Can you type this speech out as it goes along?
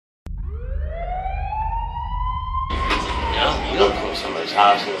his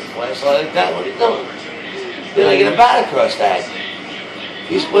house with a flashlight like that. What are you doing? Then I get a bat across that.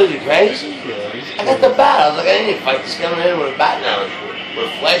 He's completely crazy. I got the bat. I was like, I didn't fight this guy in with a bat now, with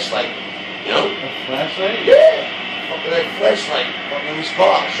a flashlight. You know? A flashlight? Yeah. Fucking that flashlight, fucking his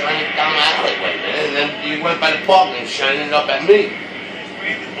car, shining it down the alleyway, man. And then he went by the park and he was shining it up at me.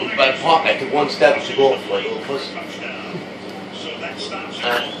 By the park, I took one step and took off like a little pussy.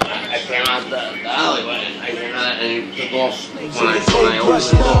 I came out the alleyway and I came out and he took off when I opened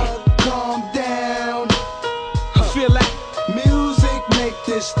the door. Calm down. I feel like music make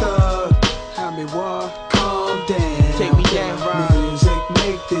this stuff. How me what? Calm down. Take me down, right? Music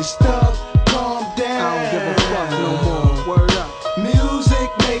make this stuff. Calm down. I don't give a fuck no more. Word up. Music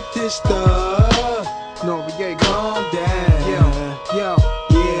make this stuff. No, we ain't calm down. Yo.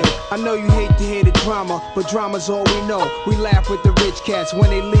 I know you hate to hear the drama, but drama's all we know. We laugh with the rich cats. When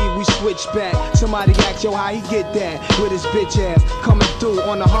they leave, we switch back. Somebody asks, yo, how he get that? With his bitch ass coming through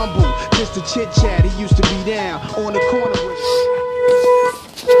on the humble. Just a chit chat. He used to be down on the corner with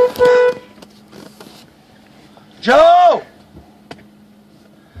Joe!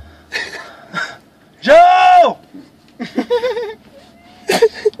 Joe!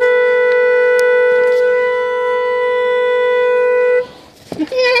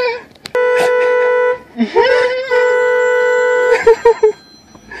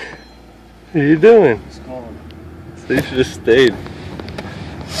 What are you doing? So you should have stayed.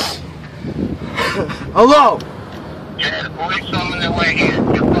 Hello? Yeah, the police on their way here.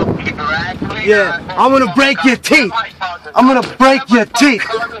 You fucking keep your ass clean. Yeah, I'm gonna break your teeth. I'm gonna break your teeth.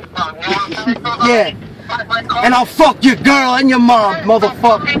 Yeah. And I'll fuck your girl and your mom,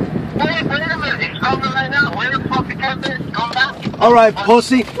 motherfucker. Wait a minute. He's coming right now. Where the fuck is this? Come back. Alright,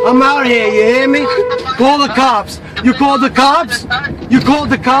 pussy. I'm out here, you hear me? Call the cops. You called the cops? You called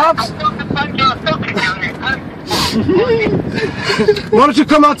the cops? Why don't you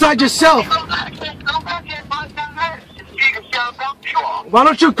come outside yourself? Why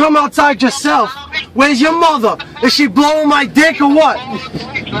don't you come outside yourself? Where's your mother? Is she blowing my dick or what?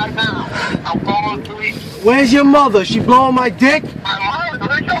 Where's your mother? Is she blowing my dick?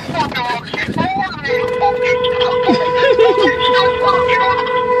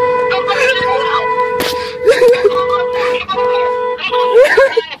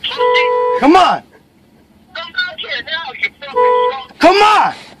 Come on! Come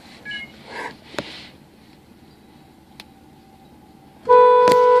on!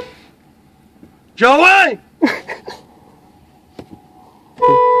 Joey!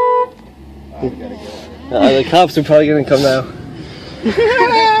 The cops are probably gonna come now.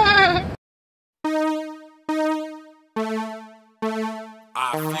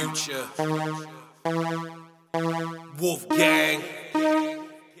 Our future. Wolf Gang.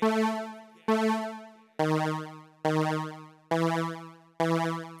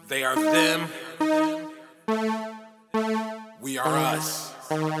 They are them. We are us.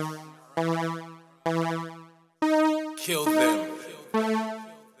 Kill them.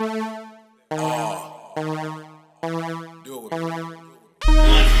 All. Do it with me.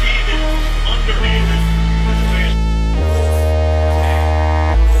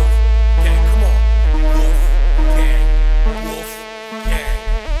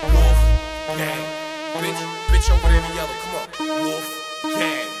 Over there in the yellow, come on. Wolf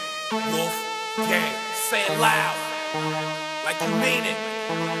Gang, Wolf Gang. Say it loud, like you mean it.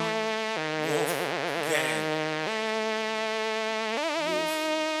 Wolf Gang, Wolf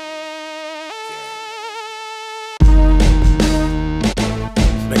Gang.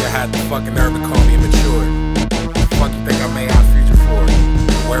 Nigga had the fucking nerve to call me immature. Fuck you think I made our future for it?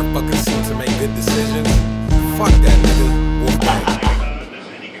 Wear fucking suits to make good decisions? Fuck that nigga. Wolf Gang.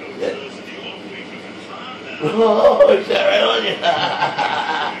 Oh, is that right on you?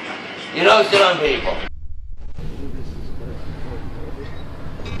 You don't sit on people.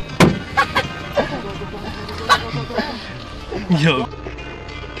 Yo.